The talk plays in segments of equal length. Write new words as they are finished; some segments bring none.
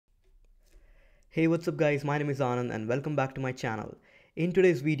Hey, what's up guys? My name is Anand and welcome back to my channel. In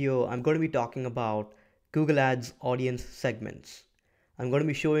today's video, I'm going to be talking about Google Ads audience segments. I'm going to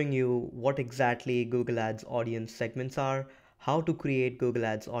be showing you what exactly Google Ads audience segments are, how to create Google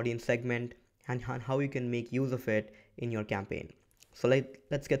Ads audience segment, and how you can make use of it in your campaign. So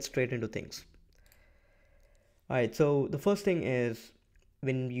let's get straight into things. Alright, so the first thing is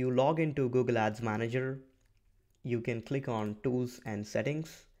when you log into Google Ads Manager, you can click on Tools and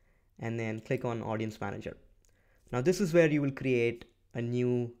Settings and then click on Audience Manager. Now this is where you will create a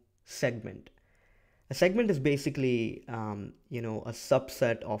new segment. A segment is basically a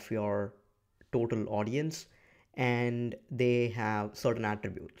subset of your total audience, and they have certain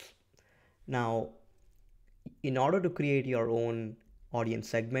attributes. Now, in order to create your own audience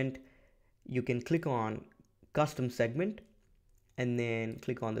segment, you can click on Custom Segment and then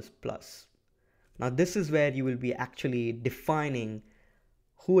click on this plus. Now this is where you will be actually defining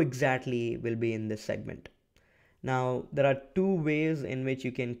who exactly will be in this segment. Now, there are two ways in which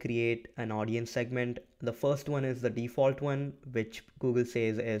you can create an audience segment. The first one is the default one, which Google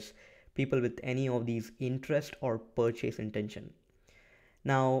says is people with any of these interest or purchase intention.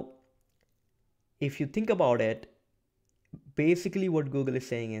 Now, if you think about it, basically what Google is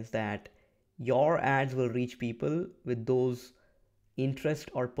saying is that your ads will reach people with those interest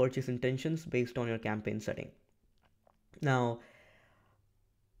or purchase intentions based on your campaign setting. Now,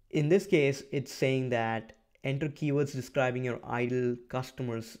 in this case, it's saying that enter keywords describing your ideal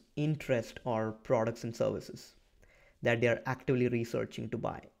customers' interest or products and services that they are actively researching to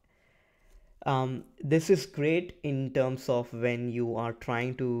buy. This is great in terms of when you are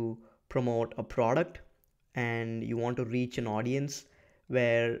trying to promote a product and you want to reach an audience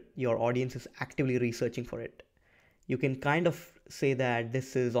where your audience is actively researching for it. You can kind of say that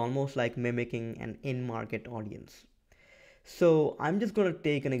this is almost like mimicking an in-market audience. So I'm just going to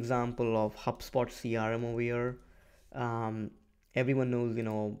take an example of HubSpot CRM over here. Everyone knows,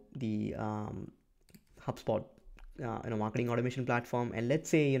 the HubSpot, marketing automation platform. And let's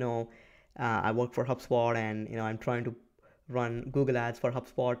say, I work for HubSpot and, I'm trying to run Google Ads for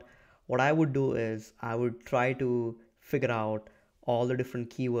HubSpot. What I would do is I would try to figure out all the different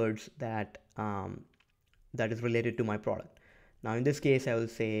keywords that is related to my product. Now, in this case, I will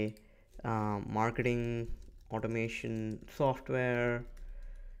say marketing automation software.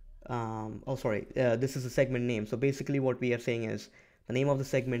 This is a segment name. So basically what we are saying is the name of the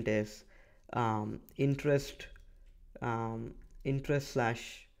segment is interest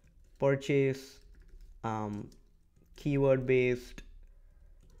slash purchase, keyword based,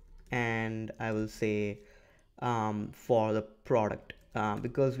 and I will say for the product,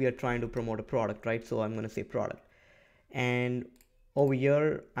 because we are trying to promote a product, right? So I'm going to say product, and over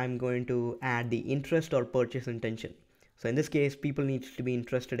here I'm going to add the interest or purchase intention. So in this case, people need to be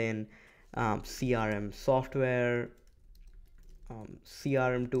interested in CRM software,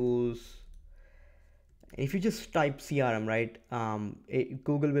 CRM tools. If you just type CRM, right,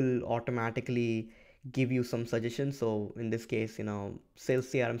 Google will automatically give you some suggestions. So in this case, sales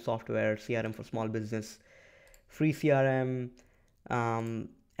CRM software, CRM for small business, free CRM, and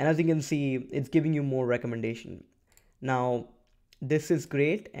as you can see, it's giving you more recommendation. Now, this is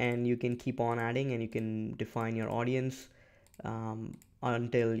great, and you can keep on adding, and you can define your audience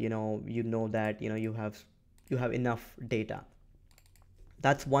until that you have enough data.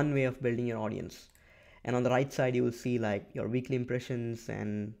 That's one way of building your audience. And on the right side, you will see like your weekly impressions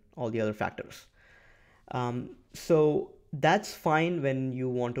and all the other factors. So that's fine when you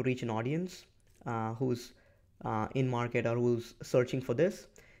want to reach an audience who's in market or who's searching for this.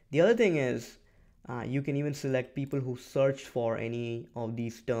 The other thing is you can even select people who search for any of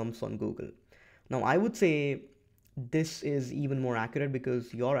these terms on Google. Now, I would say this is even more accurate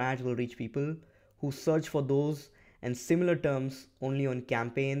because your ads will reach people who search for those and similar terms only on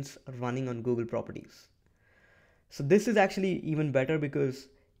campaigns running on Google properties. So this is actually even better because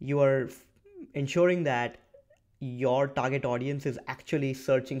you are ensuring that your target audience is actually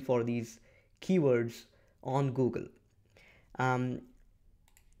searching for these keywords on Google.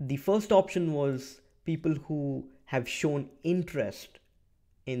 The first option was people who have shown interest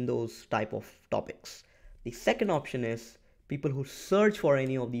in those type of topics. The second option is people who search for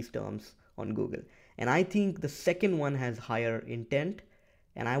any of these terms on Google. And I think the second one has higher intent,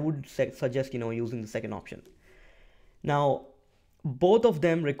 and I would suggest using the second option. Now, both of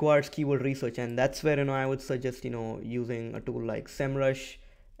them requires keyword research, and that's where I would suggest using a tool like SEMrush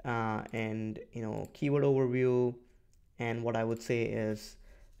and keyword overview. And what I would say is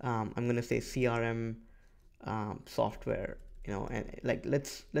I'm going to say CRM software, and like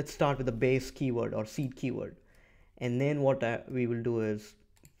let's start with the base keyword or seed keyword, and then what we will do is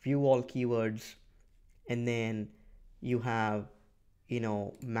view all keywords, and then you have,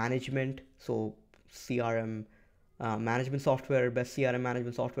 management. So CRM management software, best CRM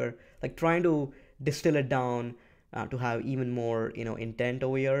management software, like trying to distill it down to have even more, intent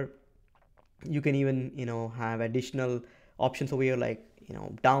over here. You can even, have additional options over here, like,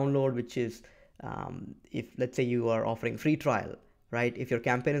 download, which is, if let's say you are offering free trial, right? If your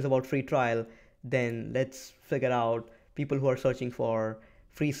campaign is about free trial, then let's figure out people who are searching for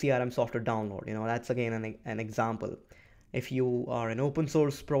free CRM software download. That's again an example. If you are an open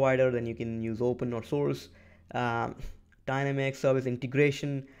source provider, then you can use open or source. um, Dynamic service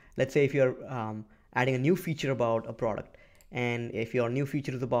integration. Let's say if you're adding a new feature about a product, and if your new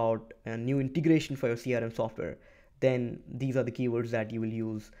feature is about a new integration for your CRM software, then these are the keywords that you will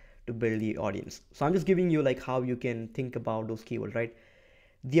use to build the audience. So I'm just giving you like how you can think about those keywords, right?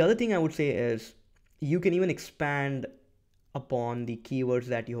 The other thing I would say is you can even expand upon the keywords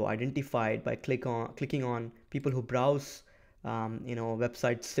that you identified by clicking on people who browse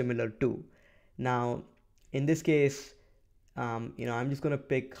websites similar to. Now in this case, I'm just going to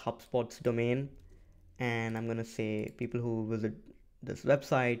pick HubSpot's domain, and I'm going to say people who visit this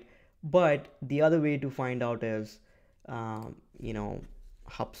website. But the other way to find out is, um, you know,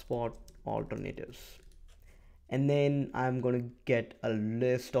 HubSpot alternatives. And then I'm going to get a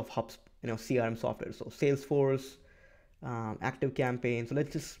list of CRM software. So Salesforce, ActiveCampaign. So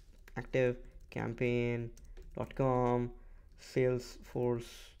let's just activecampaign.com,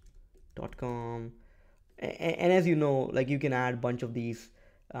 salesforce.com. And as you know, like you can add a bunch of these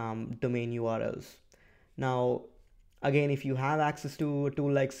domain URLs. Now, again, if you have access to a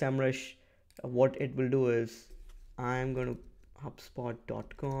tool like SEMrush, what it will do is I'm going to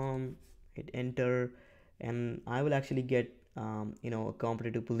hubspot.com, hit enter, and I will actually get a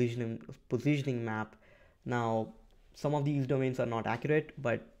competitive positioning map. Now, some of these domains are not accurate,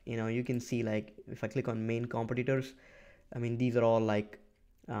 but you can see, like, if I click on main competitors, I mean, these are all like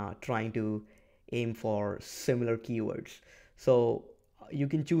trying to aim for similar keywords. So you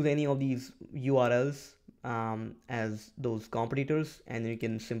can choose any of these URLs as those competitors, and you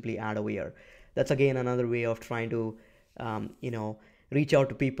can simply add over here. That's again another way of trying to reach out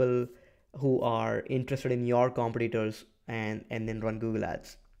to people who are interested in your competitors, and then run Google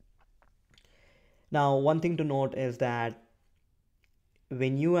Ads. Now, one thing to note is that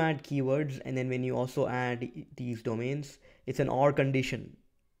when you add keywords and then when you also add these domains, it's an OR condition.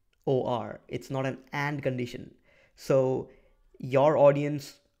 OR, it's not an AND condition. So your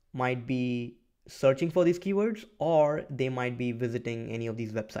audience might be searching for these keywords, or they might be visiting any of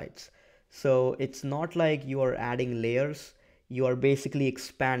these websites. So it's not like you are adding layers, you are basically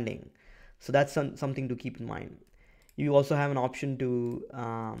expanding. So that's something to keep in mind. You also have an option to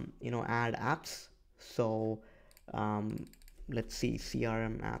add apps. So let's see,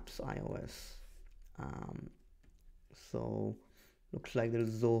 CRM apps, iOS. So looks like there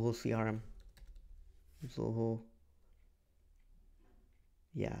is Zoho CRM. Zoho.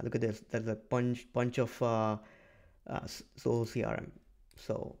 Yeah, look at this. There's a bunch of Zoho CRM.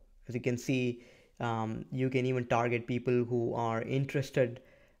 So as you can see, you can even target people who are interested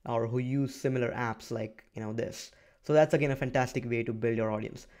or who use similar apps like this. So that's again a fantastic way to build your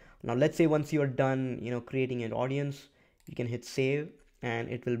audience. Now let's say once you're done creating an audience, you can hit save, and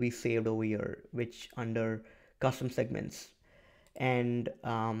it will be saved over here, which under custom segments. And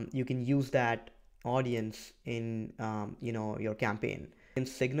you can use that audience in your campaign. In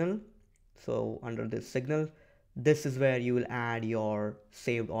signal, so under this signal, this is where you will add your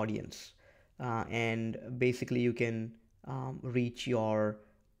saved audience, and basically you can reach your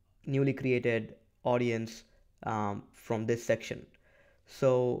newly created audience from this section.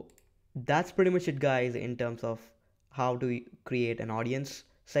 So that's pretty much it, guys, in terms of how to create an audience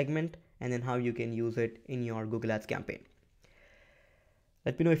segment and then how you can use it in your Google Ads campaign.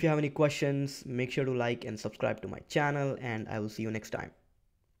 Let me know if you have any questions. Make sure to like and subscribe to my channel, and I will see you next time.